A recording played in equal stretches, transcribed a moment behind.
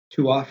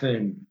Too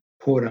often,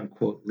 quote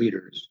unquote,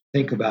 leaders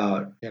think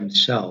about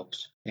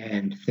themselves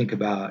and think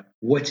about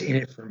what's in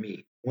it for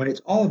me. When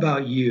it's all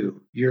about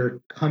you,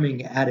 you're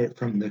coming at it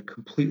from the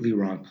completely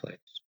wrong place.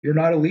 You're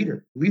not a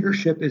leader.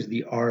 Leadership is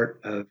the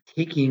art of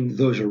taking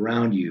those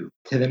around you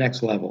to the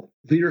next level.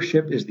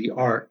 Leadership is the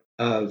art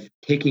of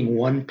taking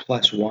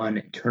 1+1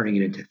 and turning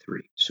it into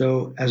 3.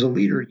 So, as a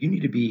leader, you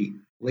need to be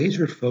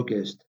laser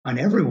focused on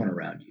everyone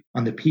around you,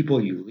 on the people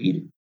you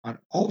lead, on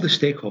all the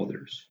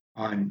stakeholders,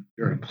 on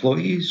your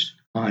employees,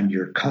 on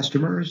your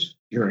customers,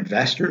 your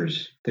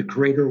investors, the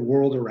greater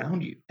world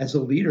around you. As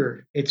a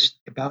leader, it's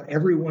about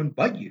everyone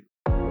but you.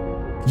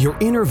 Your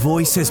inner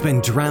voice has been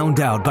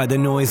drowned out by the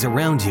noise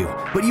around you,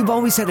 but you've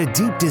always had a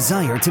deep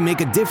desire to make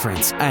a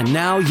difference, and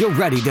now you're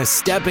ready to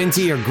step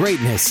into your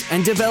greatness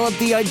and develop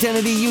the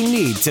identity you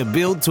need to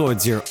build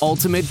towards your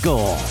ultimate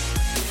goal.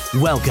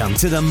 Welcome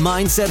to the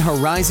Mindset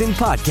Horizon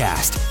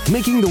podcast.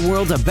 Making the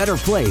world a better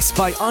place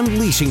by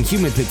unleashing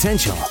human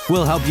potential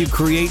will help you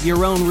create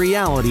your own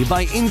reality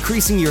by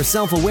increasing your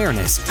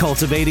self-awareness,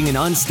 cultivating an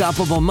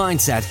unstoppable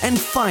mindset, and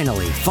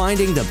finally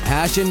finding the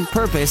passion,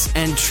 purpose,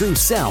 and true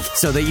self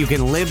so that you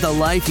can live the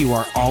life you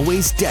are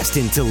always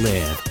destined to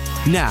live.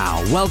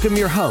 Now, welcome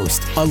your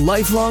host, a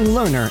lifelong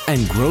learner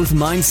and growth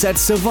mindset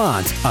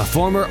savant, a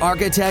former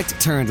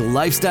architect turned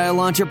lifestyle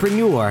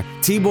entrepreneur,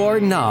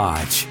 Tibor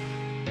Nagy.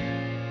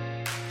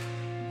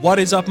 What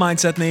is up,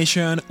 Mindset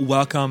Nation?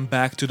 Welcome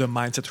back to the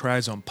Mindset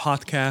Horizon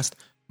podcast.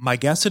 My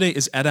guest today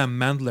is Adam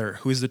Mendler,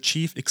 who is the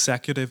Chief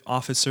Executive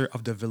Officer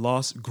of the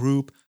Veloz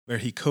Group, where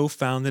he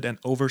co-founded and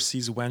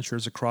oversees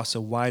ventures across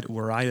a wide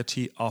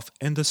variety of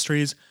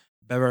industries: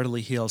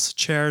 Beverly Hills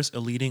Chairs, a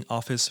leading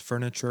office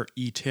furniture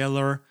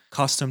e-tailer;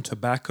 Custom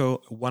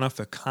Tobacco, a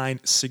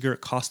one-of-a-kind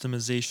cigarette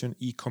customization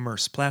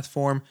e-commerce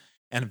platform;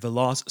 and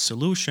Veloz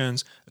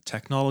Solutions, a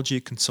technology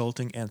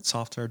consulting and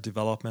software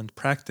development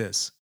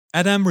practice.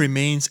 Adam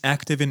remains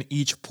active in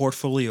each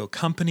portfolio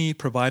company,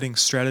 providing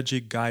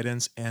strategic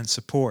guidance and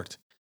support.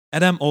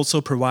 Adam also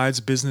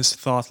provides business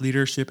thought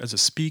leadership as a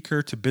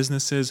speaker to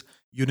businesses,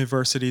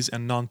 universities,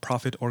 and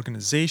nonprofit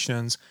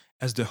organizations,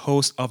 as the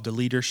host of the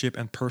leadership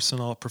and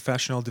personal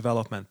professional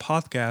development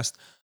podcast,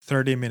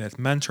 30-Minute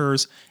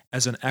Mentors,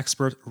 as an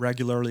expert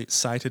regularly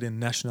cited in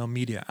national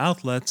media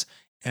outlets,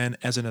 and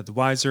as an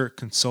advisor,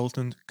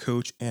 consultant,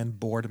 coach, and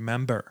board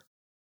member.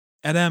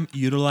 Adam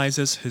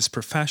utilizes his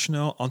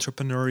professional,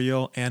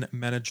 entrepreneurial, and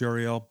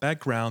managerial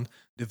background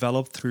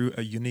developed through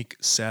a unique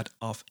set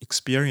of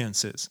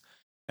experiences.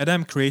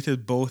 Adam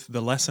created both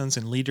the Lessons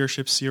in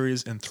Leadership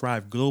series in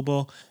Thrive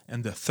Global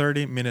and the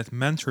 30-Minute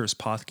Mentors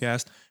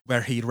podcast,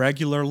 where he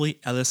regularly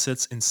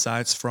elicits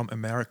insights from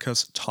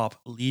America's top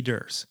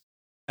leaders.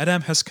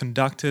 Adam has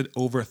conducted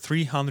over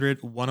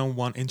 300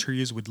 one-on-one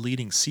interviews with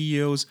leading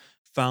CEOs,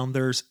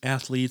 founders,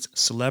 athletes,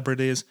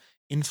 celebrities,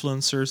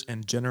 influencers,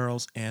 and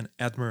generals and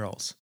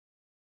admirals.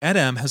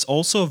 Adam has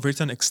also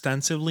written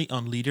extensively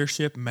on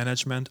leadership,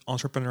 management,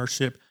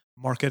 entrepreneurship,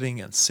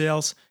 marketing, and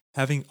sales,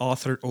 having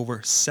authored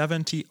over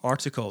 70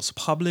 articles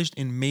published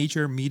in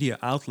major media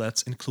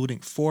outlets including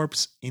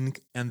Forbes, Inc.,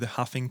 and the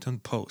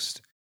Huffington Post.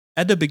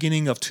 At the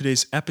beginning of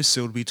today's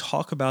episode, we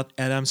talk about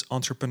Adam's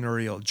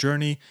entrepreneurial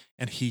journey,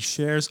 and he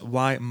shares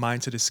why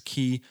mindset is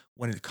key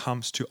when it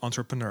comes to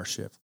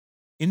entrepreneurship.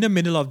 In the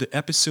middle of the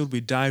episode, we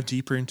dive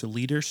deeper into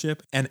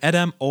leadership, and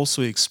Adam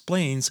also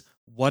explains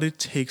what it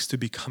takes to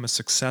become a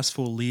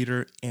successful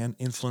leader and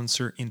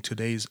influencer in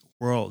today's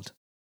world.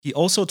 He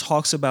also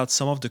talks about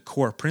some of the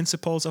core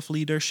principles of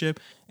leadership,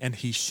 and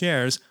he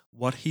shares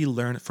what he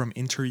learned from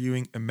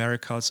interviewing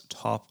America's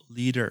top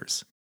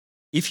leaders.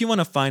 If you want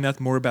to find out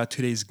more about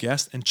today's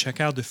guest and check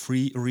out the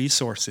free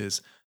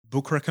resources,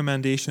 book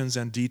recommendations,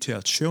 and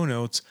detailed show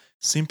notes,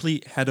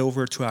 simply head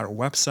over to our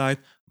website,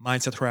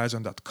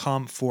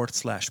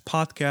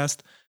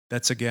 mindsethorizon.com/podcast.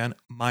 That's again,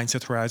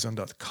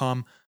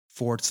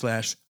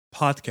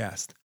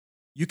 mindsethorizon.com/podcast.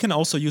 You can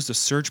also use the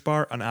search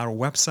bar on our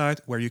website,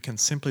 where you can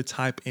simply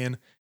type in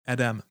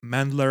Adam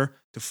Mendler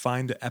to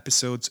find the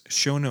episode's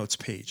show notes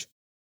page.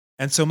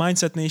 And so,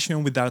 Mindset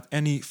Nation, without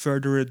any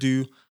further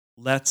ado,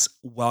 let's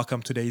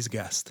welcome today's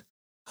guest.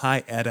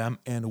 Hi, Adam,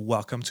 and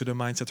welcome to the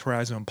Mindset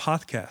Horizon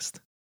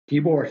podcast.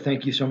 Tibor,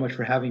 thank you so much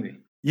for having me.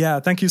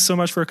 Yeah, thank you so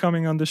much for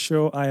coming on the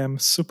show. I am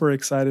super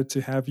excited to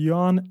have you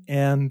on,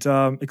 and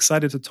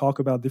excited to talk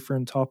about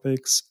different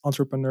topics: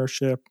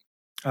 entrepreneurship,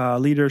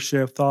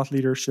 leadership, thought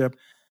leadership.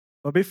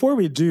 But before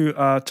we do,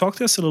 talk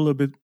to us a little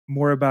bit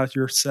more about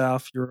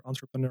yourself, your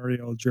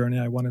entrepreneurial journey.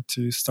 I wanted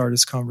to start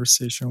this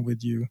conversation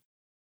with you.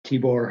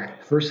 Tibor,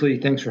 firstly,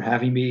 thanks for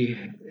having me.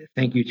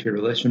 Thank you to your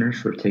listeners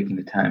for taking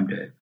the time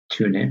to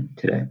tune in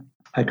today.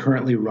 I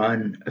currently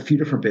run a few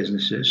different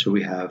businesses. So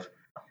we have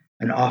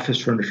an office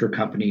furniture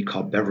company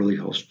called Beverly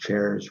Hills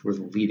Chairs. We're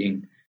the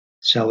leading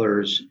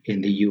sellers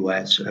in the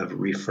U.S. of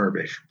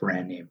refurbished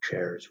brand name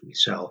chairs. We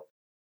sell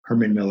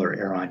Herman Miller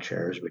Aeron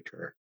chairs, which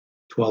are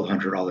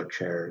 $1,200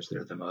 chairs.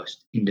 They're the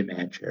most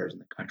in-demand chairs in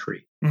the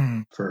country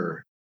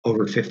for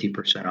over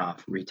 50%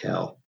 off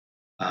retail.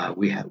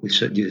 We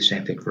do the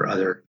same thing for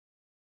other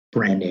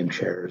brand name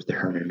chairs, the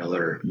Herman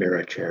Miller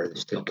Mira chair, the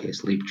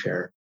Steelcase Leap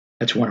chair.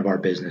 That's one of our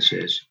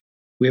businesses.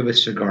 We have a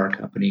cigar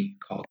company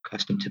called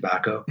Custom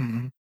Tobacco.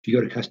 Mm-hmm. If you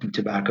go to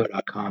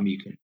customtobacco.com, you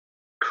can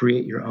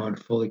create your own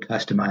fully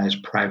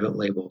customized private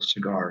label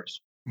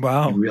cigars in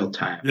Wow. real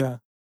time. Yeah.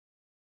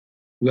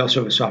 We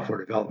also have a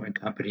software development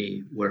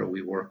company where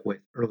we work with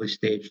early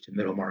stage to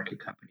middle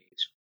market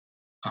companies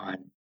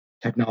on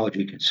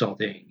technology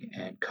consulting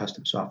and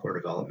custom software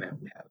development.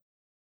 We have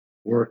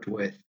worked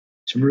with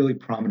some really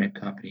prominent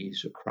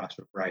companies across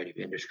a variety of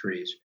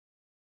industries.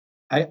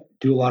 I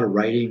do a lot of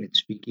writing and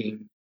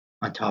speaking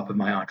on top of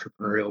my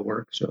entrepreneurial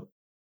work. So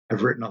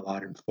I've written a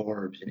lot in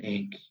Forbes and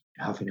Inc.,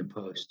 Huffington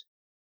Post.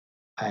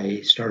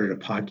 I started a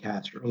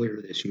podcast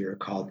earlier this year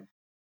called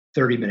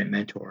 30-Minute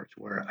Mentors,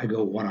 where I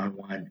go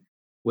one-on-one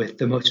with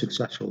the most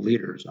successful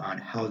leaders on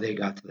how they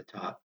got to the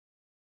top,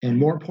 and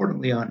more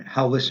importantly, on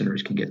how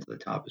listeners can get to the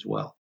top as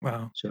well.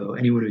 Wow. So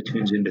anyone who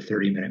tunes into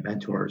 30-Minute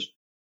Mentors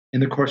in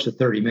the course of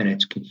 30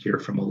 minutes can hear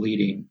from a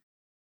leading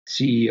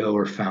CEO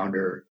or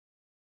founder,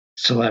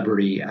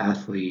 celebrity,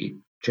 athlete,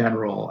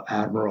 general,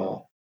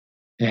 admiral,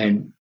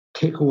 and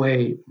take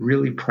away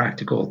really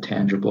practical,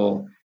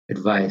 tangible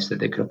advice that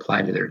they could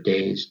apply to their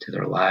days, to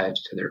their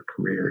lives, to their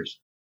careers.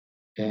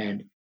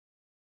 And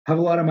have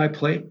a lot on my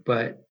plate,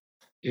 but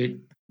it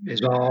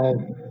is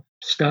all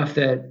stuff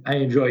that I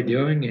enjoy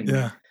doing. And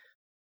Yeah.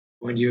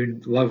 when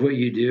you love what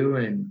you do,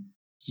 and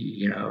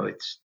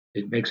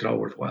it makes it all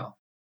worthwhile.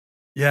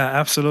 Yeah,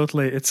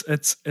 absolutely.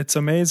 It's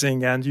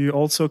amazing. And you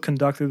also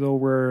conducted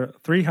over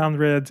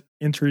 300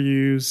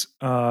 interviews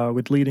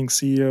with leading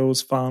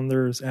CEOs,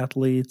 founders,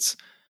 athletes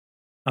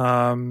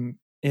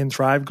in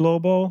Thrive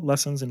Global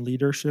Lessons in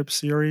Leadership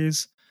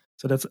series.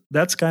 So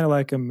that's kind of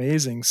like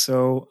amazing.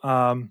 So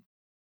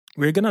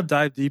we're gonna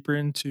dive deeper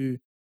into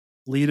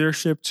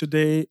leadership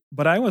today,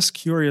 but I was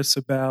curious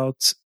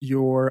about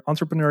your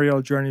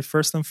entrepreneurial journey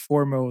first and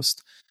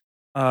foremost.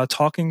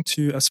 Talking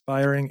to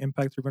aspiring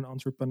impact-driven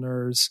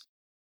entrepreneurs,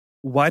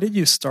 why did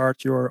you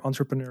start your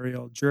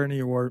entrepreneurial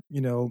journey, or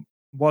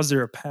was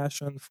there a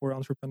passion for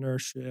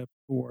entrepreneurship,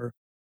 or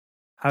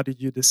how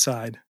did you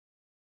decide?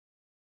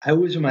 I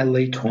was in my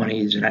late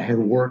 20s and I had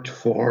worked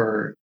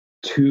for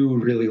two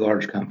really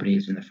large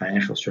companies in the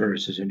financial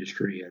services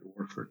industry. I'd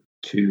worked for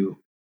two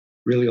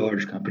really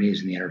large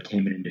companies in the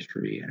entertainment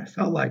industry. And I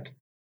felt like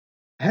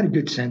I had a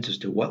good sense as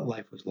to what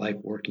life was like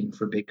working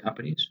for big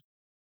companies.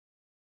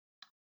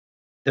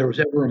 If there was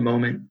ever a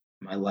moment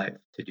in my life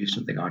to do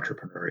something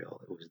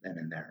entrepreneurial, it was then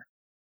and there.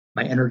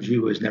 My energy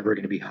was never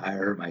going to be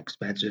higher. My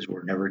expenses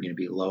were never going to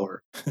be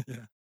lower.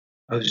 Yeah.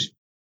 I was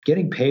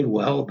getting paid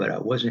well, but I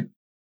wasn't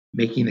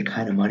making the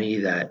kind of money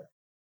that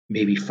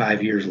maybe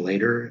 5 years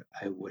later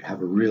I would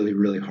have a really,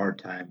 really hard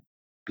time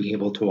being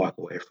able to walk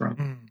away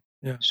from.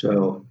 Yeah.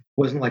 So it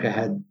wasn't like I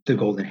had the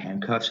golden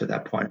handcuffs at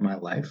that point in my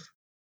life.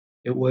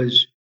 It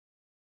was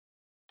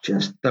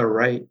just the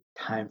right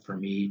time for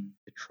me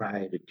to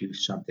try to do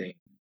something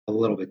a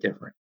little bit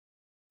different.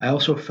 I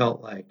also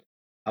felt like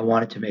I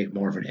wanted to make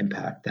more of an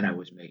impact than I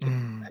was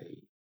making. I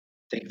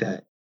think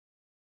that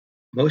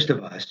most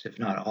of us, if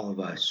not all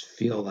of us,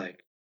 feel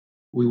like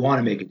we want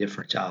to make a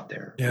difference out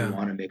there. Yeah. We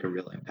want to make a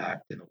real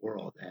impact in the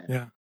world. And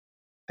Yeah.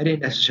 I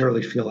didn't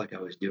necessarily feel like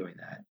I was doing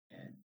that.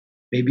 And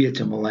maybe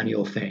it's a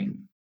millennial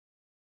thing.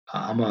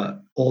 I'm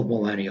a old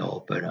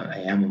millennial, but I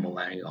am a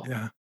millennial.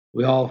 Yeah.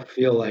 We all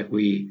feel like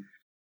we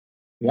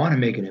want to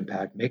make an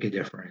impact, make a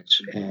difference.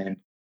 And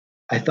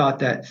I thought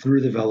that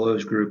through the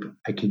Velos group,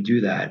 I could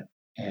do that.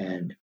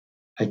 And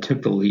I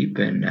took the leap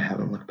and I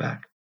haven't looked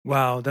back.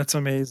 Wow, that's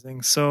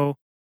amazing. So,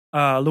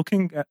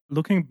 looking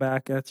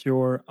back at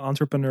your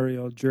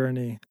entrepreneurial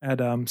journey,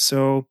 Adam.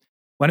 So,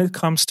 when it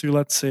comes to,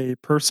 let's say,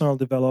 personal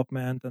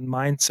development and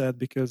mindset,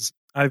 because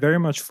I very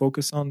much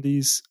focus on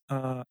these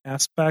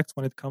aspects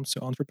when it comes to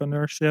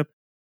entrepreneurship.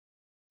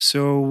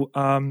 So,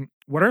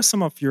 what are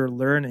some of your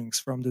learnings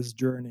from this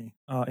journey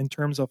in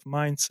terms of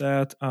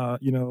mindset?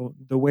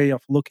 The way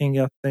of looking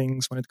at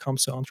things when it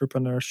comes to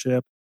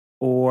entrepreneurship,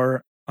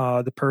 or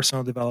the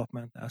personal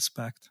development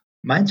aspect.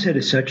 Mindset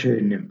is such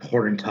an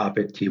important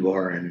topic,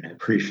 Tibor, and I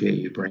appreciate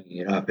you bringing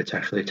it up. It's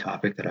actually a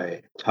topic that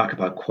I talk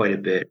about quite a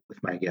bit with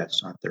my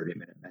guests on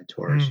 30-Minute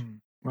Mentors.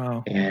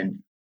 Wow. And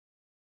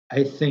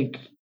I think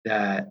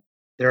that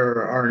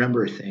there are a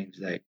number of things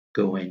that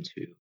go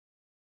into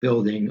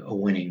building a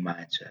winning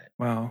mindset.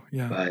 Wow.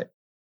 Yeah. But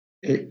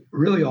it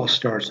really all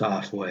starts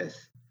off with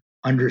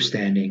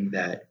understanding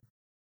that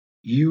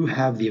you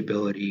have the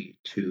ability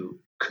to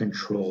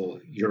control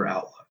your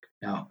outlook.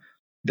 Now,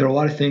 there are a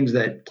lot of things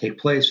that take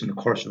place in the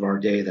course of our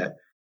day that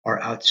are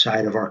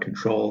outside of our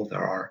control. There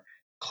are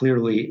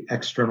clearly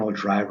external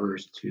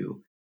drivers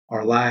to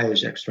our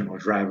lives, external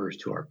drivers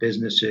to our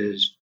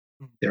businesses.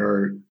 There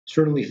are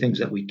certainly things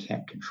that we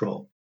can't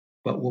control.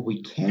 But what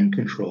we can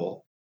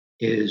control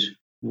is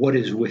what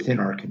is within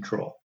our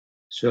control.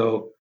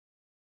 So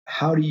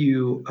how do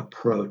you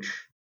approach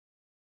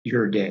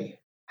your day?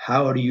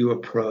 How do you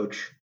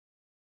approach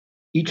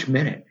each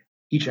minute,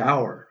 each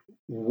hour?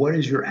 What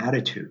is your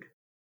attitude?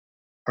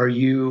 Are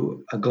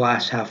you a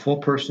glass half full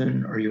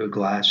person? Or are you a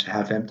glass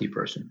half empty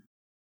person?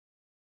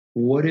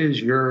 What is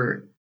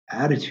your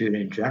attitude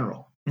in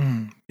general?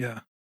 Yeah.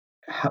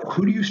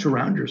 Who do you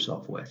surround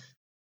yourself with?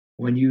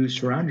 When you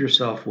surround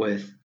yourself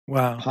with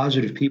Wow.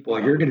 positive people,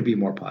 you're going to be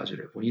more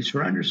positive. When you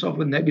surround yourself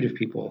with negative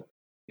people,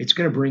 it's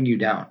going to bring you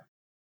down.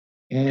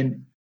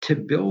 And to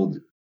build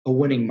a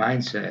winning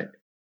mindset,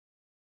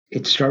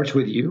 it starts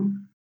with you.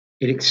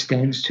 It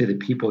extends to the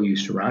people you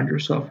surround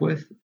yourself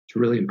with. It's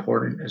really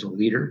important as a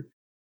leader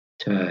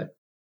to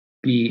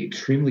be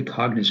extremely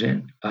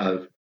cognizant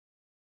of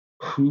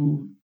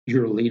who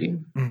you're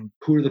leading,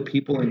 who are the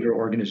people in your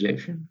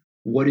organization,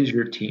 what is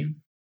your team.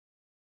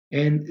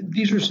 And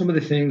these are some of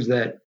the things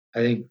that I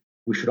think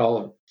we should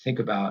all think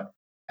about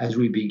as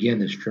we begin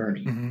this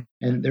journey.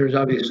 And there's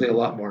obviously a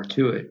lot more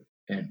to it,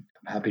 and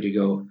I'm happy to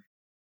go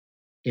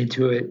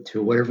into it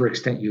to whatever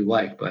extent you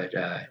like, but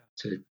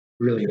it's a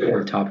really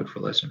important topic for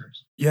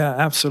listeners. Yeah,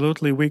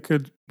 absolutely. We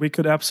could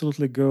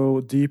absolutely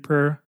go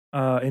deeper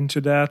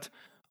into that.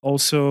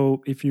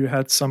 Also, if you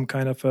had some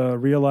kind of a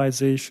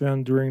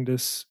realization during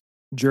this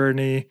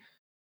journey,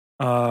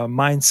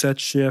 mindset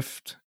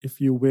shift, if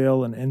you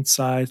will, an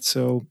insight.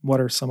 So, what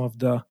are some of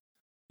the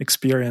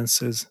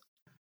experiences?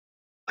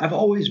 I've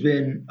always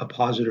been a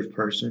positive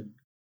person,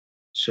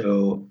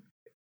 so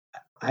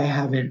I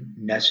haven't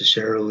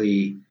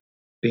necessarily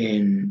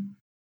been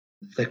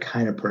the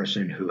kind of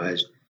person who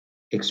has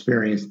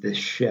experienced this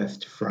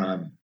shift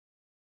from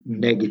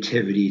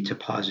negativity to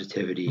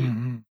positivity.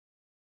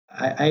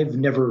 I've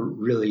never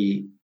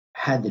really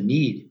had the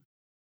need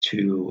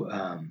to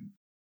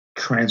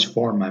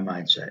transform my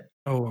mindset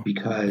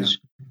because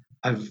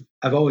I've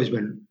always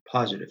been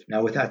positive.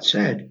 Now, with that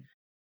said,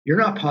 you're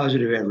not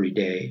positive every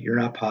day. You're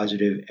not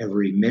positive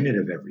every minute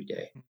of every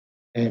day.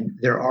 And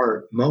there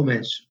are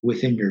moments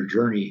within your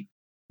journey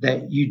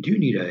that you do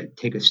need to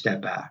take a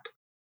step back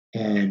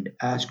and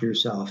ask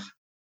yourself,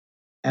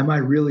 am I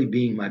really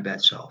being my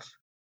best self?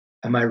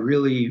 Am I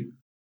really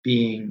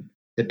being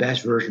the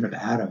best version of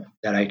Adam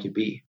that I could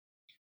be?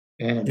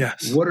 And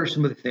what are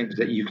some of the things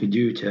that you could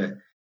do to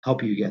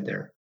help you get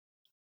there?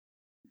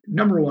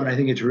 Number one, I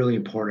think it's really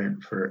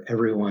important for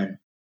everyone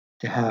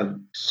to have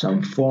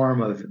some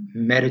form of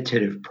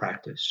meditative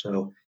practice.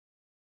 So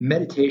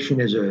meditation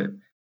is a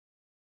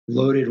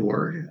loaded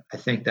word. I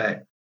think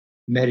that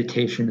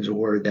meditation is a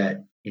word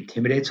that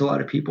intimidates a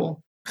lot of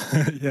people.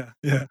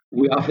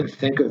 We often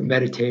think of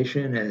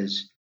meditation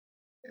as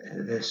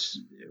this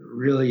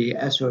really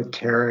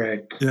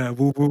esoteric,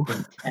 woo-woo,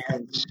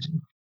 intense,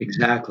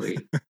 exactly.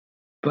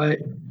 But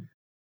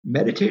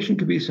meditation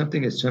could be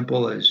something as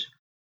simple as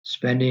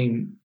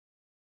spending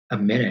a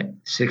minute,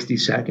 60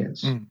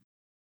 seconds,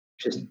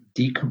 just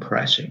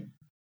decompressing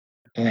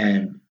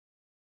and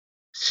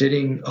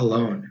sitting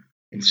alone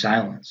in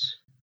silence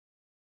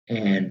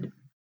and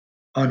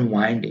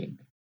unwinding,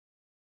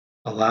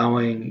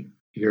 allowing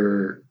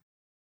your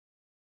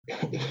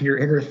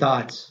inner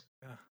thoughts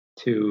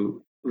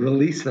to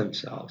release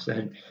themselves.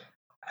 And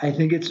I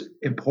think it's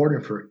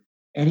important for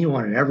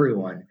anyone and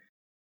everyone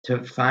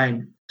to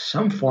find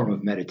some form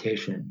of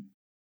meditation,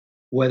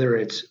 whether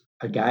it's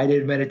a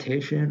guided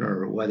meditation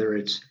or whether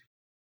it's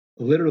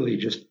literally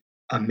just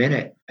a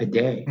minute a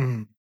day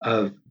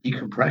of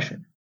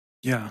decompression.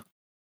 Yeah,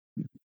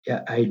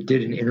 I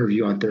did an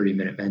interview on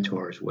 30-Minute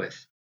Mentors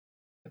with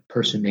a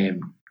person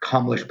named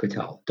Kamlesh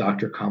Patel.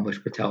 Dr.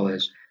 Kamlesh Patel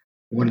is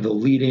one of the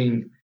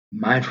leading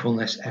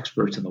mindfulness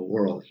experts in the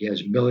world. He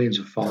has millions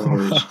of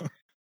followers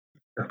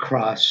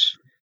across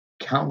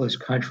countless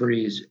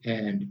countries.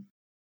 And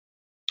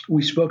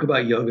we spoke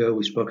about yoga,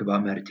 we spoke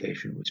about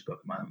meditation, we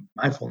spoke about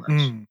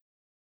mindfulness.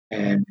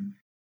 And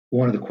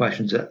one of the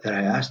questions that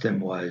I asked him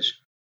was,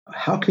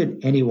 how could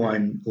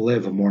anyone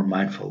live a more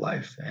mindful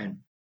life? And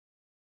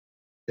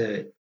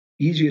the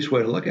easiest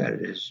way to look at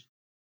it is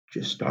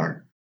just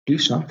start, do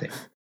something.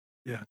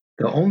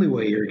 The only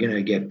way you're going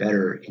to get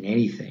better in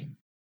anything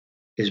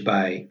is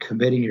by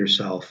committing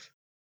yourself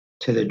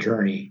to the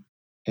journey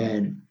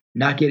and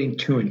not getting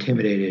too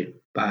intimidated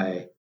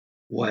by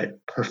what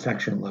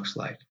perfection looks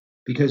like,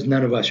 because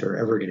none of us are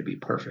ever going to be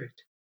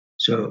perfect.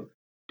 So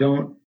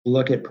don't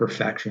look at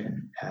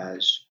perfection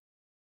as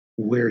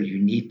where you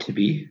need to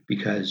be,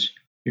 because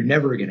you're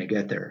never going to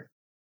get there.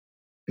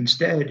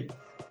 Instead,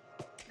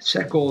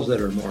 set goals that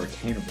are more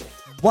attainable.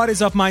 What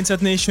is up,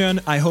 Mindset Nation?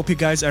 I hope you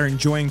guys are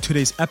enjoying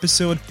today's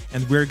episode,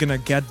 and we're gonna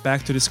get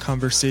back to this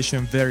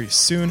conversation very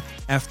soon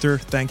after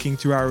thanking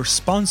to our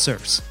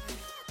sponsors.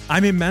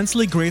 I'm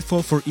immensely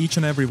grateful for each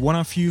and every one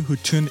of you who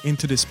tuned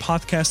into this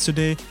podcast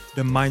today,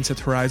 the Mindset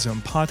Horizon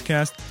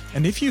podcast.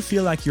 And if you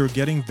feel like you're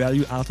getting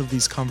value out of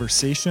these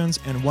conversations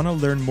and want to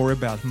learn more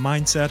about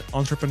mindset,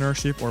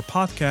 entrepreneurship, or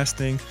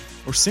podcasting,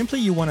 or simply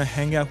you want to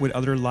hang out with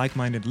other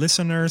like-minded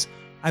listeners,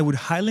 I would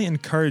highly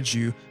encourage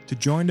you to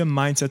join the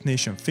Mindset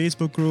Nation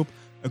Facebook group,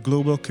 a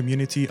global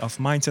community of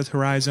Mindset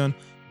Horizon,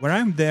 where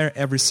I'm there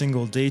every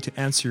single day to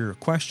answer your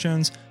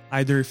questions,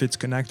 either if it's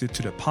connected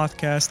to the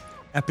podcast,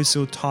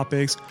 episode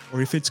topics,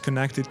 or if it's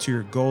connected to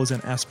your goals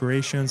and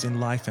aspirations in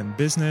life and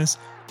business,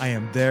 I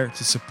am there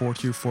to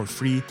support you for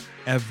free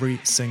every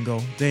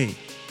single day.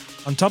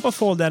 On top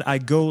of all that, I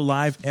go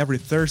live every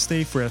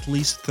Thursday for at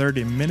least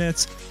 30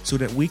 minutes so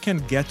that we can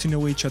get to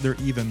know each other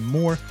even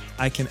more.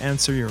 I can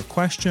answer your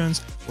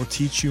questions or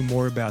teach you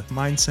more about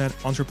mindset,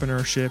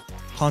 entrepreneurship,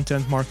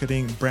 content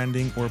marketing,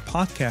 branding, or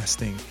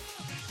podcasting.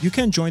 You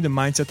can join the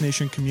Mindset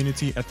Nation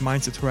community at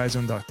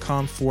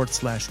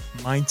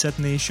mindsethorizon.com/Mindset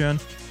Nation.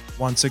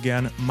 Once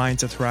again,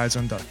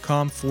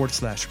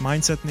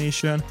 mindsethorizon.com/Mindset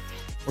Nation.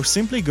 Or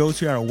simply go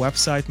to our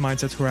website,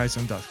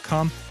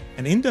 mindsethorizon.com,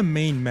 and in the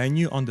main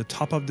menu on the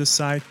top of the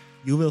site,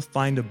 you will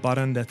find a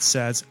button that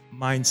says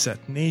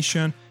Mindset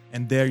Nation,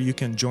 and there you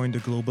can join the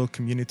global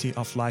community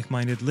of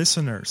like-minded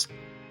listeners.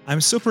 I'm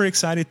super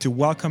excited to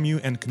welcome you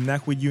and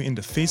connect with you in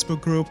the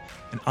Facebook group,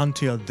 and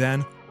until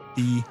then,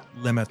 be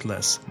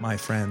limitless, my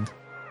friend.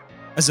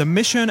 As a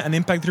mission and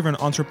impact-driven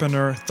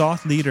entrepreneur,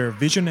 thought leader,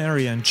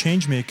 visionary, and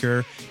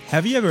changemaker,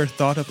 have you ever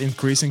thought of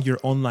increasing your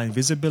online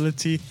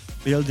visibility,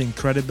 building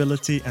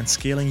credibility, and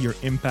scaling your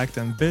impact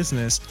and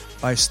business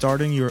by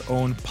starting your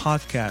own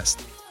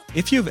podcast?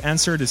 If you've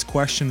answered this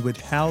question with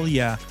hell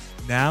yeah,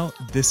 now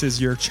this is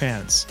your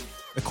chance.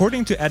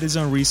 According to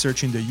Edison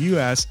Research in the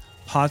US,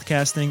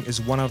 podcasting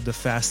is one of the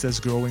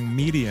fastest growing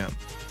medium.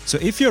 So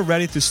if you're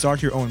ready to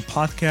start your own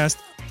podcast,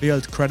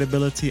 build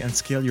credibility, and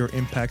scale your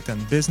impact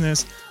and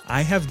business,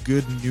 I have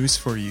good news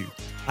for you.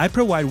 I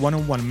provide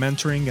one-on-one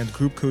mentoring and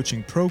group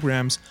coaching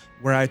programs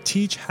where I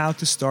teach how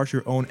to start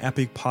your own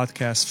epic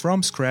podcast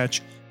from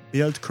scratch,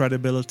 build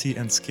credibility,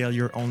 and scale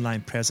your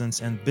online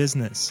presence and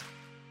business.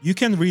 You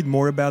can read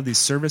more about these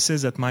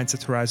services at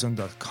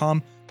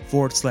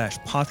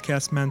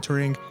mindsethorizon.com/podcast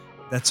mentoring.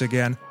 That's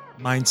again,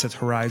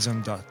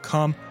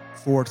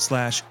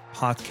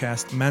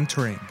 mindsethorizon.com/podcast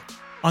mentoring.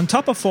 On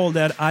top of all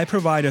that, I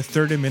provide a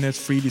 30-minute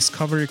free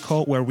discovery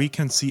call where we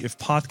can see if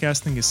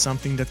podcasting is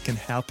something that can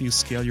help you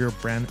scale your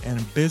brand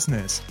and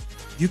business.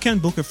 You can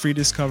book a free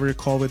discovery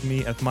call with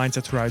me at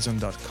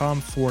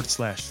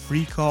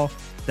mindsethorizon.com/free call.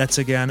 That's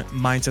again,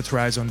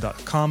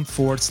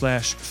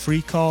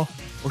 mindsethorizon.com/free call,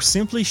 or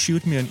simply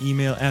shoot me an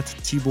email at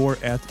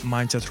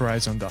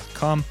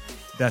tibor@mindsethorizon.com.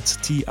 That's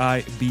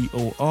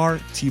TIBOR,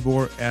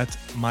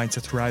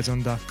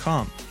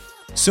 tibor@mindsethorizon.com.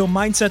 So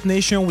Mindset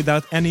Nation,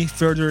 without any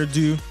further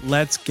ado,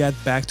 let's get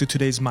back to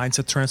today's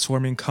mindset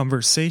transforming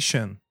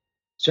conversation.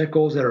 Set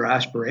goals that are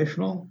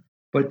aspirational,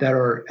 but that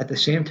are at the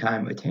same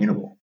time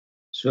attainable.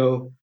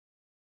 So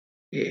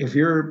if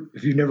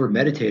you've never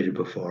meditated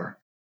before,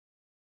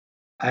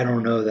 I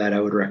don't know that I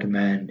would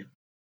recommend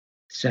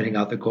setting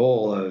out the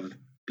goal of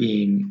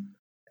being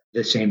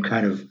the same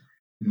kind of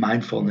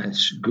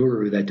mindfulness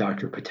guru that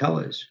Dr. Patel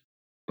is.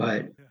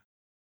 But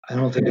I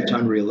don't think it's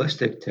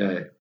unrealistic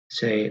to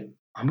say,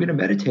 I'm going to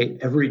meditate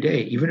every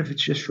day, even if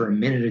it's just for a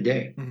minute a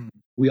day. Mm-hmm.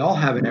 We all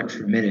have an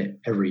extra minute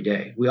every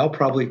day. We all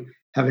probably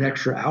have an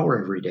extra hour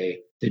every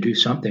day to do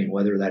something,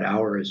 whether that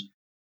hour is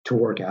to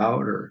work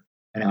out or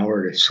an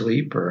hour to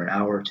sleep or an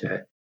hour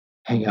to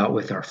hang out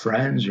with our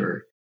friends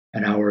or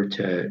an hour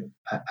to,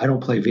 I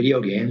don't play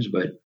video games,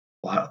 but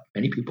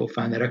many people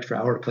find that extra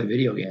hour to play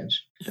video games.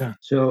 Yeah.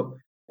 So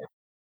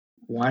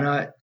why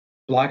not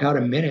block out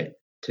a minute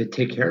to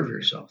take care of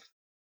yourself?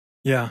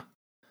 Yeah.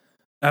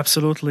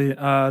 Absolutely.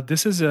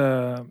 This is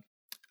a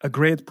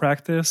great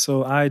practice.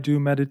 So I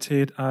do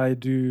meditate, I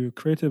do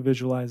creative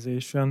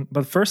visualization.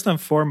 But first and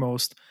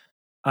foremost,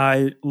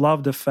 I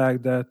love the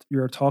fact that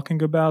you're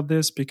talking about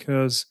this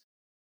because,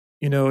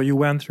 you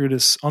went through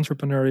this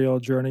entrepreneurial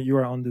journey, you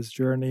are on this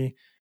journey,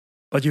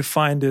 but you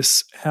find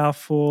this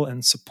helpful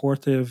and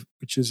supportive,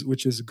 which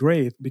is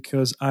great,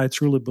 because I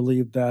truly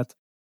believe that,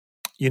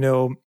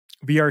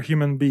 we are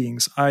human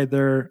beings.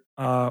 Either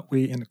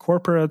we in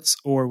corporates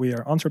or we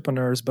are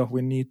entrepreneurs, but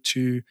we need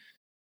to,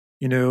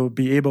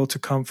 be able to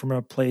come from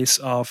a place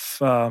of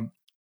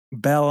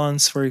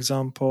balance, for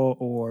example,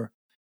 or,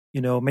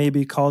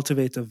 maybe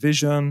cultivate a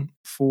vision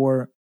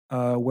for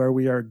where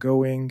we are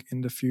going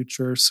in the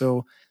future.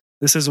 So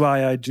this is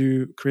why I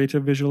do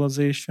creative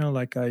visualization.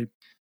 Like I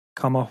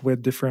come up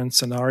with different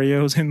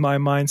scenarios in my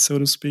mind, so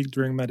to speak,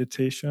 during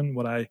meditation,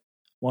 what I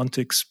want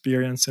to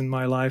experience in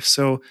my life.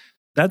 So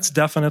that's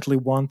definitely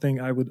one thing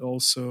I would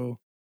also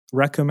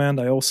recommend.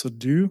 I also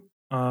do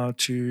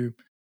to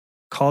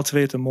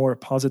cultivate a more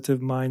positive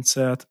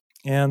mindset.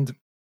 And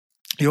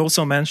you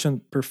also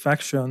mentioned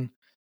perfection,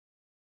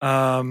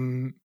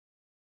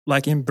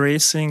 like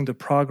embracing the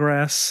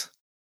progress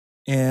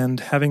and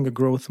having a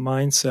growth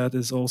mindset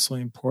is also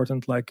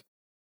important. Like,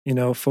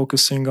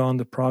 focusing on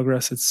the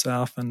progress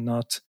itself and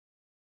not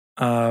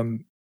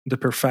the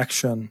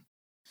perfection.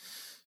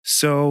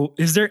 So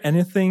is there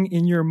anything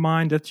in your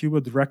mind that you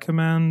would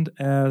recommend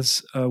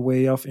as a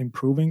way of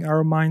improving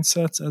our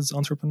mindsets as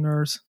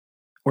entrepreneurs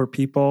or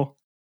people?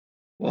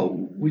 Well,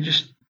 we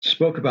just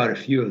spoke about a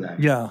few of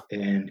them. Yeah.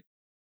 And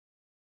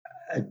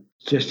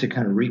just to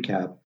kind of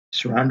recap,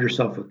 surround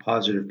yourself with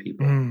positive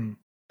people.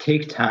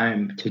 Take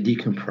time to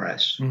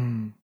decompress.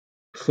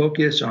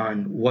 Focus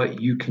on what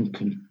you can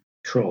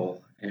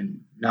control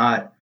and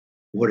not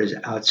what is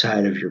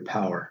outside of your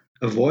power.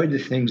 Avoid the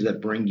things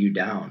that bring you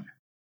down.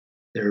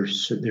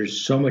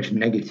 There's so much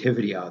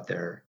negativity out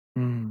there.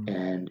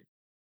 And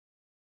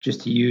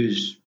just to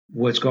use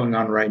what's going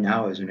on right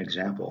now as an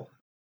example,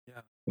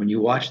 when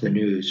you watch the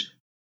news,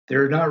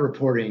 they're not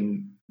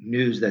reporting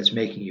news that's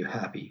making you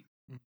happy.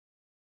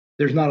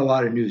 There's not a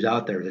lot of news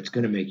out there that's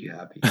going to make you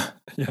happy.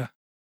 Yeah.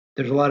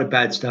 There's a lot of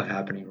bad stuff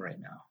happening right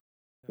now.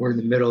 We're in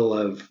the middle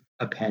of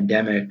a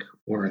pandemic.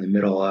 We're in the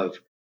middle of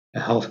a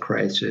health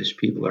crisis.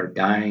 People are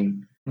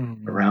dying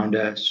around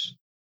us.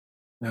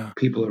 Yeah.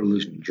 People are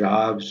losing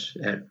jobs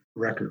at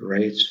record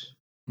rates.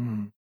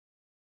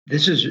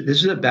 This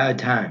is a bad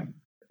time.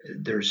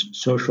 There's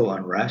social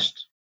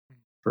unrest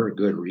for a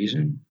good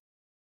reason.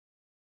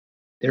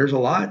 There's a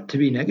lot to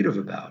be negative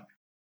about.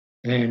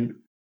 And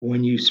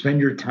when you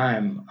spend your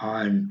time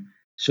on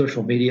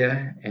social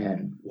media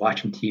and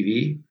watching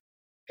TV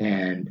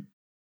and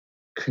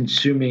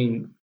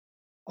consuming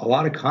a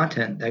lot of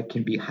content that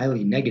can be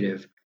highly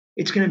negative,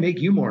 it's going to make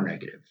you more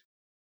negative.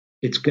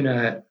 It's going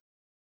to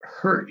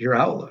hurt your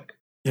outlook.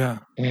 Yeah.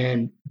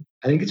 And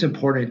I think it's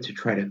important to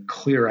try to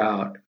clear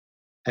out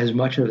as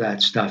much of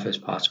that stuff as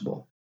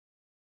possible.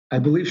 I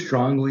believe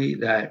strongly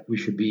that we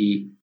should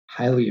be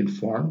highly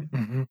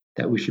informed,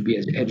 that we should be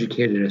as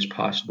educated as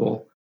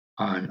possible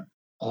on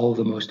all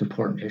the most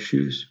important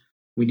issues.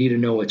 We need to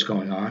know what's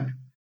going on.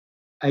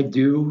 I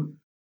do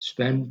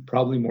spend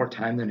probably more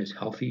time than is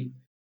healthy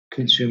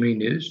consuming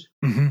news.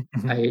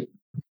 I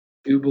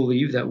do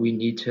believe that we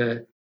need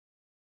to,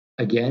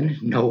 again,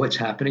 know what's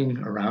happening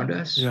around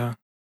us. Yeah.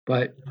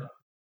 But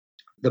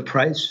the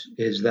price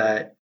is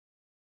that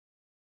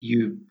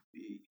you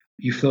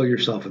fill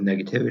yourself with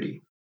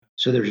negativity.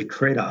 So there's a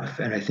trade-off,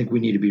 and I think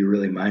we need to be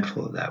really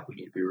mindful of that. We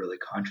need to be really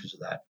conscious of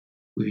that.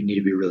 We need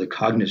to be really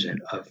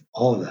cognizant of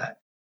all of that.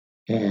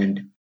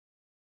 And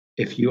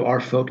if you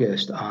are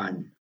focused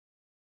on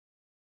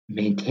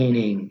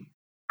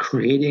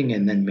creating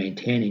and then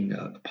maintaining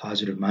a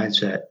positive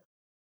mindset,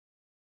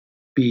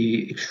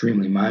 be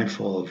extremely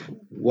mindful of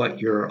what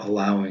you're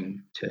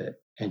allowing to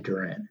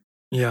enter in.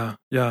 Yeah,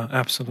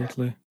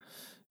 absolutely.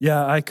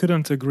 Yeah, I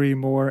couldn't agree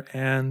more.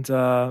 And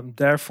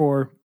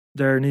therefore,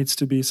 there needs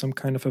to be some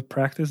kind of a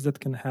practice that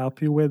can help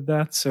you with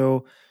that.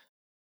 So,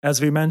 as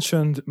we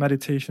mentioned,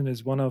 meditation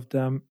is one of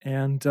them.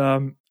 And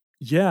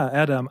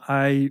Adam,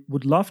 I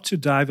would love to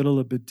dive a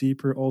little bit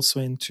deeper also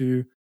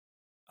into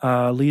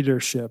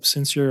leadership,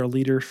 since you're a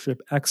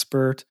leadership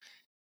expert.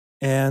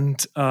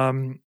 And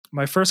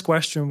my first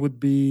question would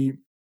be,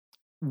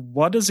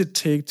 what does it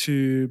take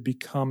to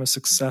become a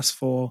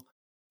successful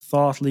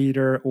thought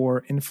leader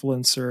or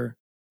influencer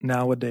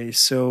nowadays?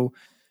 So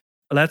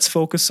let's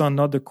focus on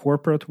not the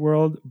corporate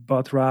world,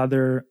 but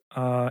rather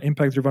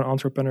impact-driven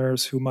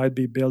entrepreneurs who might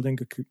be building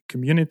a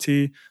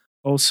community.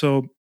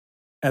 Also,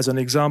 as an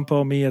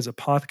example, me as a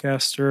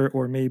podcaster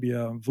or maybe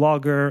a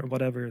vlogger,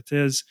 whatever it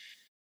is,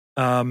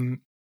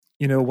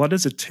 what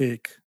does it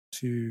take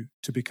to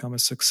become a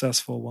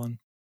successful one?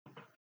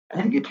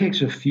 I think it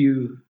takes a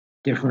few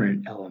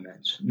different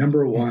elements.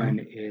 Number one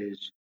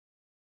is,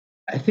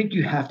 I think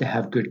you have to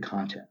have good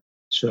content.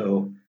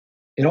 So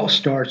it all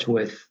starts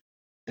with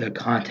the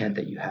content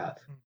that you have.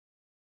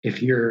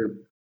 If you're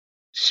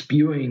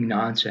spewing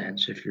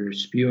nonsense, if you're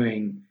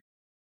spewing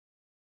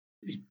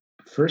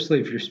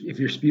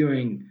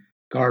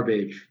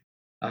garbage,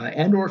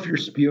 and or if you're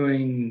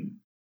spewing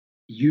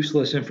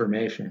useless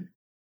information,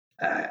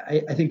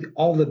 I think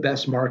all the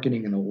best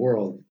marketing in the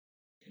world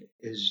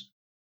is,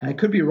 and I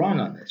could be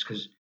wrong on this,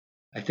 because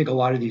I think a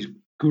lot of these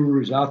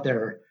gurus out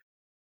there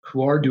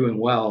who are doing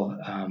well,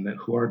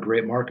 who are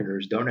great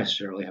marketers, don't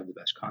necessarily have the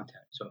best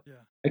content. So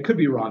I could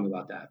be wrong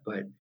about that.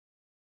 But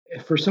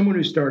for someone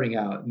who's starting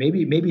out, maybe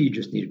you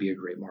just need to be a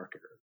great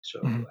marketer.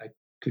 So I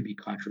could be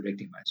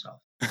contradicting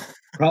myself.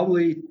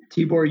 Probably,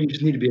 Tibor, you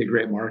just need to be a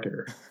great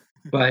marketer.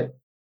 But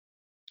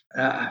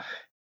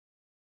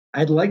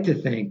I'd like to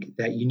think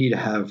that you need to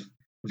have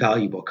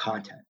valuable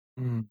content.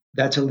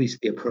 That's at least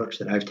the approach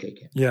that I've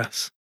taken.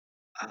 Yes.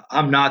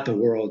 I'm not the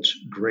world's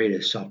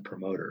greatest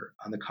self-promoter.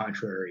 On the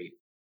contrary,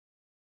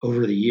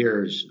 over the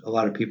years, a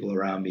lot of people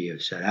around me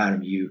have said,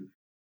 Adam,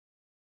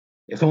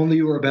 if only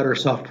you were a better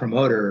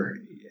self-promoter.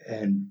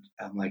 And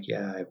I'm like,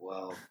 yeah,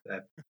 well,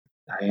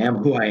 I am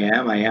who I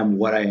am. I am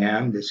what I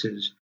am. This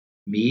is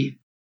me.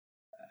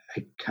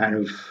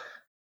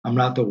 I'm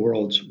not the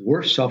world's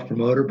worst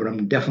self-promoter, but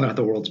I'm definitely not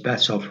the world's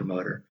best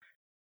self-promoter.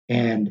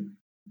 And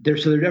there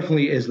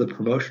definitely is the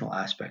promotional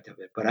aspect of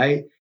it. But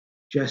I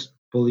just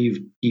believe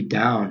deep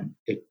down,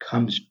 it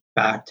comes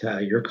back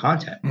to your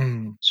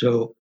content.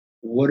 So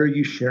what are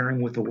you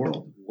sharing with the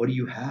world? What do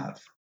you have?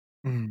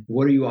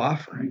 What are you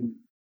offering?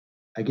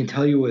 I can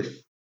tell you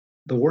with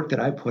the work that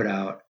I put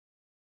out,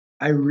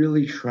 I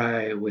really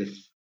try with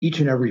each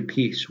and every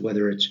piece,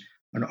 whether it's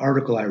an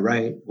article I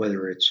write,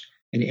 whether it's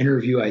an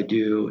interview I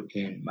do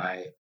in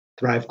my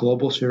Thrive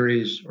Global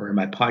series or in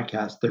my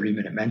podcast,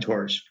 30-Minute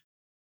Mentors.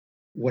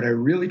 What I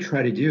really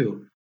try to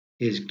do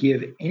is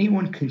give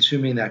anyone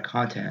consuming that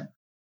content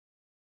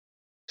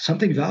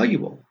something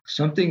valuable,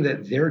 something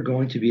that they're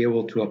going to be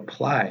able to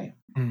apply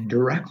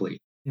directly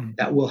Mm.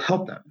 that will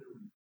help them.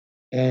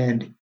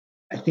 And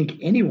I think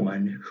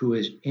anyone who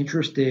is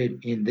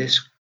interested in this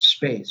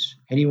space,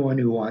 anyone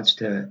who wants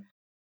to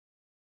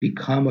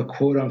become a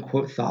quote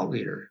unquote thought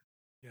leader,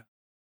 Yeah.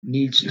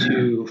 needs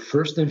to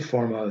first and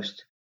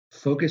foremost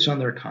focus on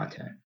their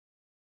content.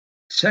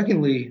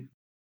 Secondly,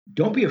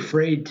 don't be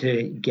afraid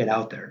to get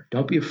out there.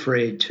 Don't be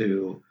afraid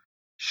to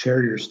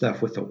share your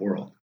stuff with the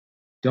world.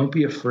 Don't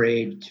be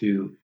afraid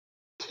to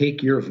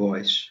take your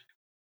voice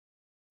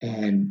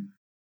and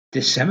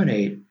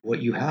disseminate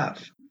what you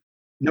have.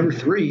 Number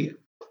three,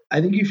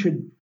 I think you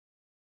should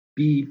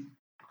be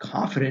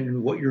confident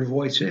in what your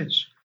voice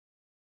is.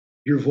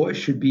 Your voice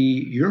should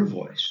be your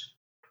voice,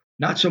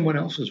 not someone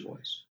else's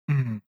voice.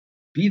 Mm-hmm.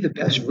 Be the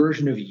best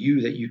version of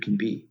you that you can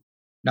be,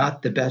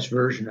 not the best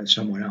version of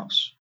someone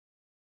else.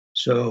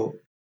 So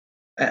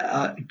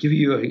I'll give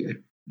you a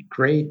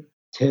great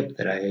tip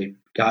that I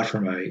got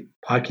from a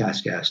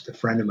podcast guest, a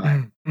friend of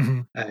mine.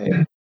 Mm-hmm.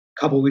 A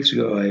couple of weeks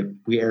ago,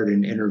 we aired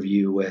an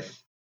interview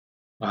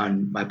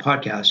on my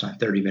podcast on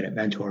 30-Minute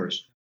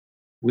Mentors.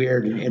 We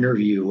aired an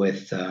interview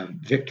with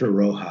Victor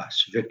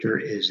Rojas. Victor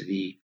is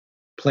the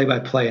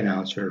play-by-play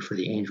announcer for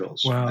the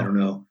Angels. Wow. I don't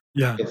know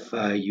Yeah. if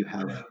you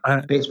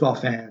have baseball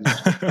fans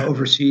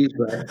overseas,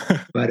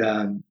 but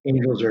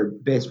Angels are a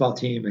baseball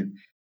team, and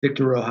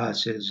Victor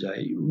Rojas is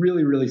a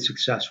really, really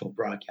successful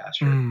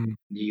broadcaster in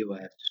the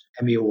U.S.,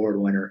 Emmy Award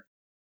winner.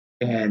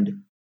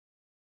 And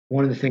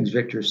one of the things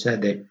Victor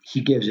said that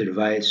he gives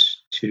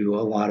advice to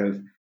a lot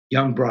of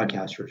young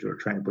broadcasters who are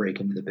trying to break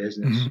into the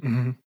business.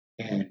 Mm-hmm.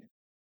 And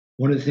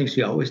one of the things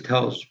he always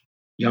tells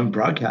young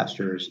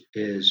broadcasters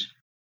is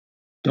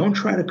don't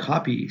try to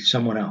copy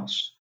someone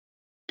else.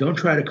 Don't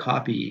try to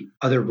copy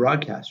other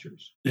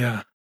broadcasters.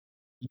 Yeah.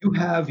 You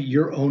have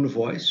your own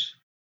voice.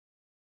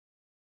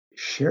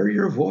 Share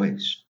your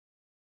voice.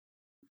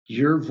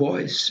 Your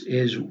voice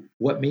is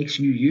what makes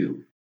you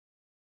you.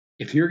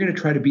 If you're going to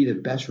try to be the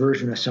best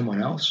version of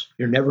someone else,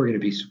 you're never going to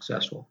be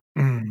successful.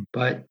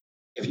 But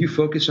if you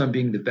focus on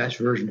being the best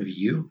version of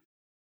you,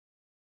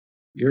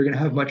 you're going to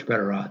have much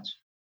better odds.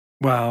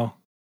 Wow.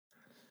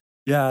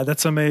 Yeah,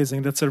 that's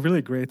amazing. That's a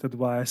really great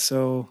advice.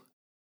 So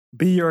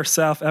be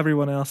yourself,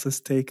 everyone else is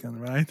taken,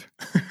 right?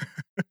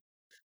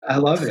 I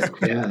love it.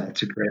 Yeah,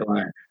 it's a great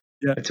line.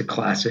 Yeah. It's a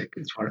classic.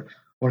 It's one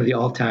of the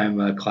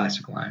all-time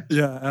classic lines.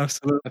 Yeah,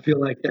 absolutely. I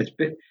feel like that's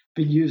been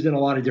used in a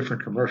lot of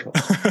different commercials.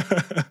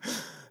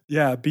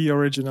 Yeah, be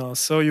original.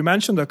 So you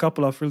mentioned a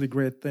couple of really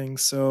great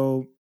things.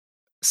 So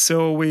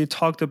we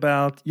talked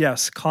about,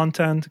 yes,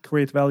 content,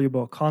 create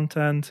valuable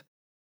content.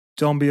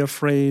 Don't be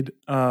afraid.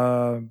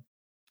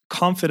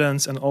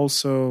 Confidence, and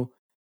also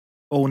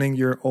owning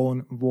your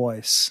own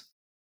voice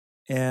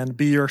and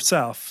be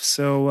yourself.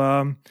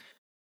 So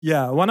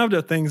yeah, one of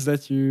the things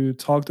that you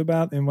talked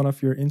about in one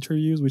of your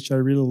interviews, which I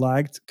really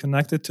liked,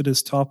 connected to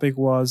this topic,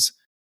 was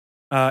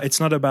it's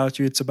not about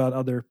you, it's about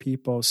other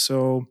people.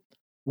 So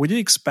would you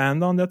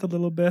expand on that a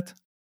little bit?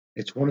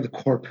 It's one of the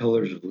core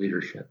pillars of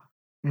leadership.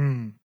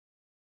 Mm.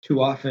 Too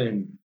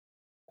often,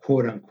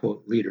 quote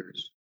unquote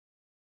leaders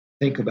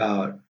think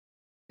about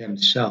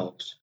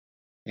themselves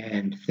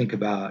and think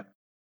about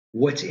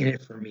what's in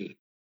it for me.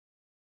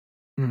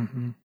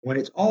 Mm-hmm. When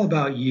it's all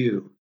about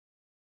you,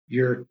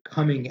 you're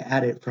coming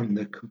at it from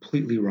the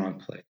completely wrong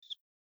place.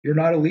 You're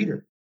not a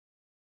leader.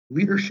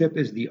 Leadership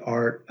is the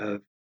art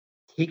of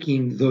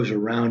taking those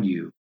around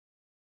you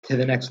to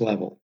the next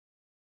level.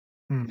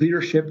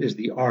 Leadership is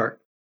the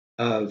art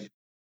of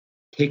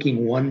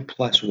taking 1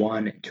 +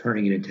 1 and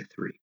turning it into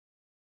 3.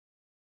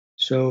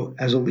 So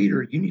as a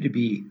leader, you need to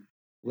be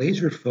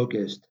laser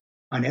focused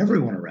on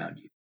everyone around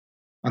you,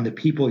 on the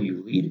people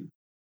you lead,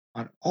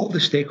 on all the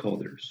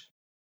stakeholders,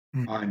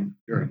 on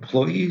your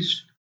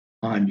employees,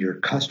 on your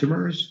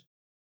customers,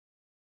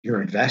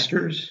 your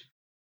investors,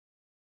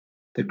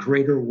 the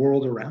greater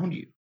world around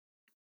you.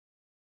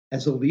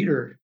 As a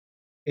leader,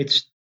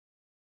 it's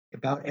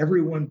about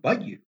everyone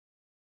but you.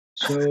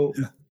 So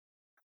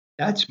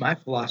that's my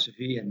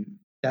philosophy, and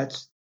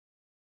that's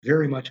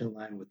very much in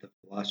line with the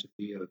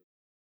philosophy of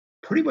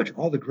pretty much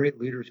all the great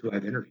leaders who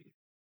I've interviewed.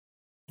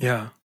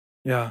 Yeah,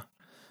 yeah.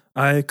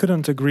 I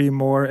couldn't agree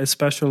more,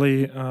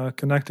 especially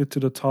connected to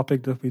the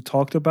topic that we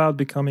talked about,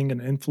 becoming an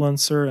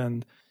influencer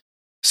and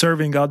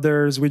serving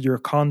others with your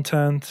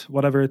content,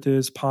 whatever it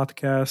is,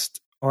 podcast,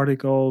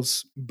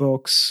 articles,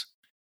 books.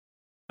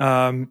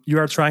 You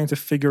are trying to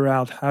figure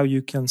out how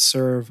you can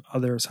serve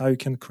others, how you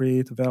can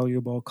create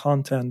valuable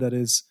content that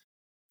is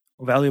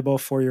valuable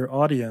for your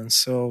audience.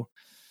 So,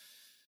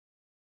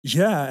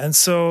 yeah. And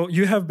so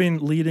you have been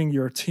leading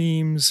your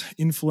teams,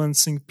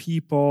 influencing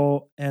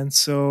people. And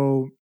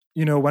so,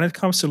 when it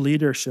comes to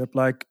leadership,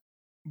 like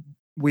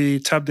we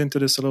tapped into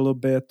this a little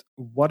bit,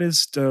 what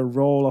is the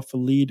role of a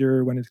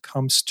leader when it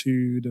comes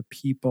to the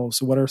people?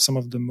 So, what are some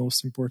of the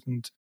most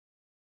important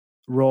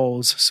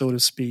roles, so to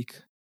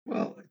speak?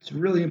 Well, it's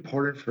really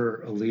important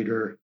for a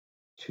leader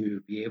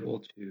to be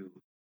able to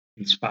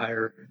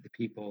inspire the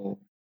people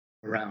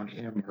around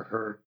him or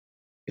her.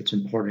 It's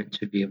important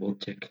to be able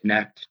to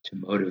connect, to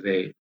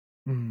motivate,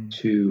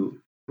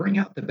 to bring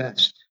out the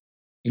best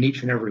in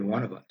each and every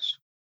one of us.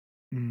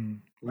 Right.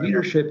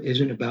 Leadership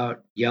isn't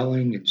about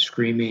yelling and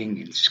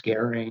screaming and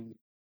scaring.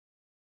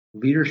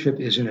 Leadership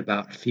isn't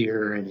about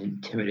fear and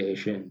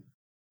intimidation.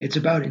 It's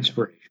about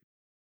inspiration.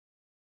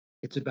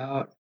 It's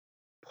about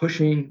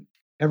pushing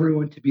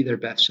everyone to be their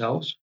best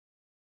selves,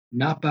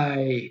 not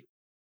by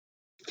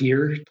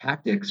fear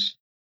tactics,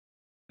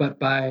 but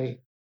by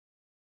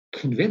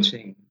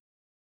convincing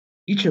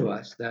each of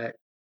us that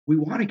we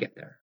want to get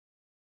there.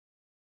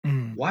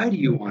 Why do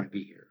you want to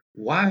be here?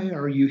 Why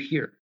are you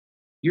here?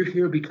 You're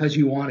here because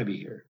you want to be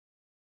here.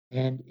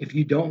 And if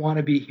you don't want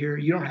to be here,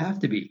 you don't have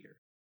to be here.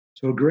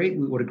 So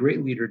what a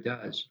great leader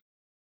does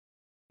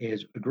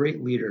is a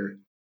great leader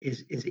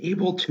is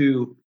able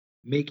to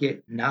make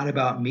it not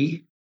about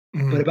me,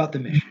 but about the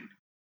mission.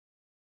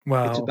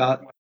 Wow.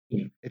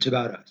 It's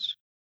about us.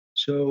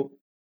 So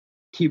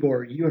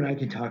Tibor, you and I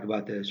can talk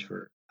about this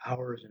for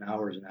hours and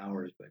hours and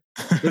hours, but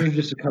those are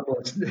just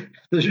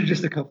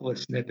a couple of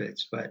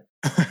snippets. But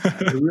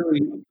at a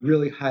really,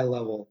 really high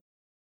level,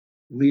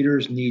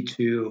 leaders need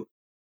to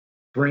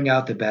bring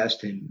out the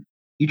best in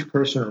each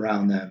person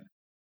around them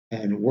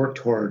and work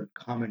toward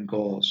common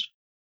goals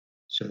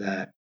so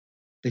that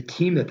the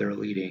team that they're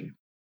leading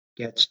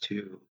gets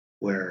to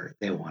where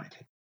they want it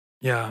to.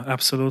 Yeah,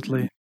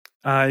 absolutely.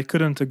 I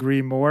couldn't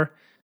agree more.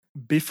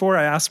 Before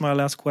I ask my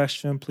last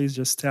question, please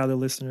just tell the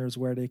listeners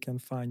where they can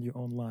find you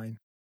online.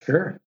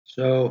 Sure.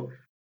 So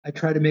I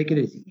try to make it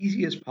as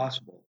easy as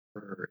possible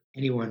for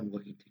anyone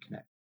looking to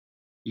connect.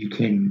 You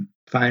can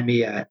find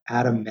me at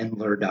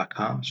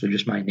adammendler.com. So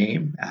just my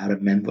name,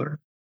 Adam Mendler.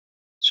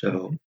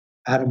 So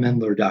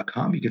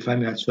adammendler.com. You can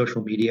find me on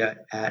social media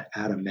at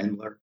Adam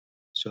Mendler.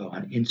 So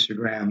on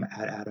Instagram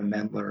at Adam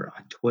Mendler,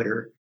 on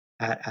Twitter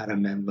at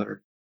Adam Mendler.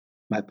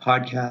 My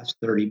podcast,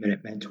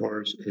 30-Minute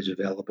Mentors, is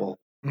available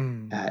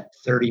at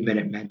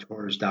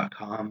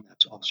 30minutementors.com.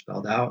 That's all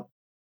spelled out.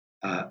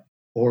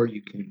 Or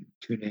you can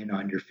tune in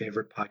on your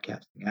favorite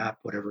podcasting app,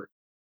 whatever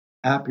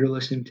app you're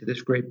listening to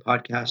this great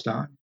podcast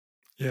on.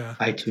 Yeah.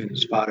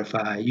 iTunes,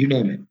 Spotify, you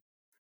name it.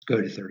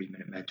 Go to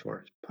 30-Minute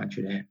Mentors, punch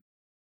it in.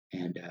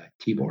 And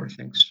Tibor,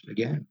 thanks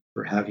again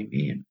for having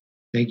me. And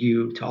thank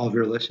you to all of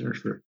your listeners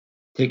for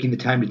taking the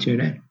time to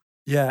tune in.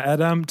 Yeah,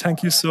 Adam,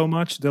 thank you so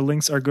much. The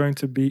links are going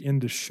to be in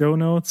the show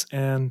notes.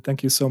 And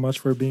thank you so much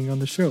for being on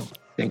the show.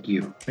 Thank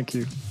you. Thank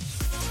you.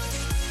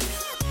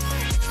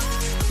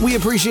 We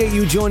appreciate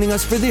you joining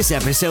us for this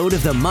episode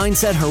of the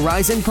Mindset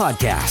Horizon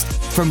podcast.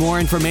 For more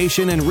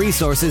information and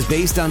resources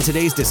based on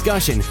today's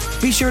discussion,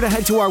 be sure to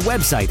head to our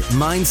website,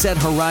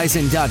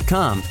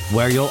 mindsethorizon.com,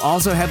 where you'll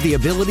also have the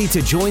ability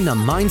to join the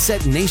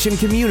Mindset Nation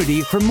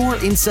community for more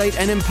insight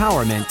and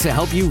empowerment to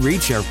help you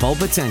reach your full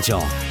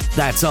potential.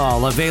 That's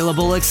all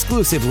available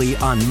exclusively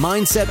on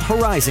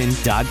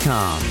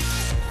mindsethorizon.com.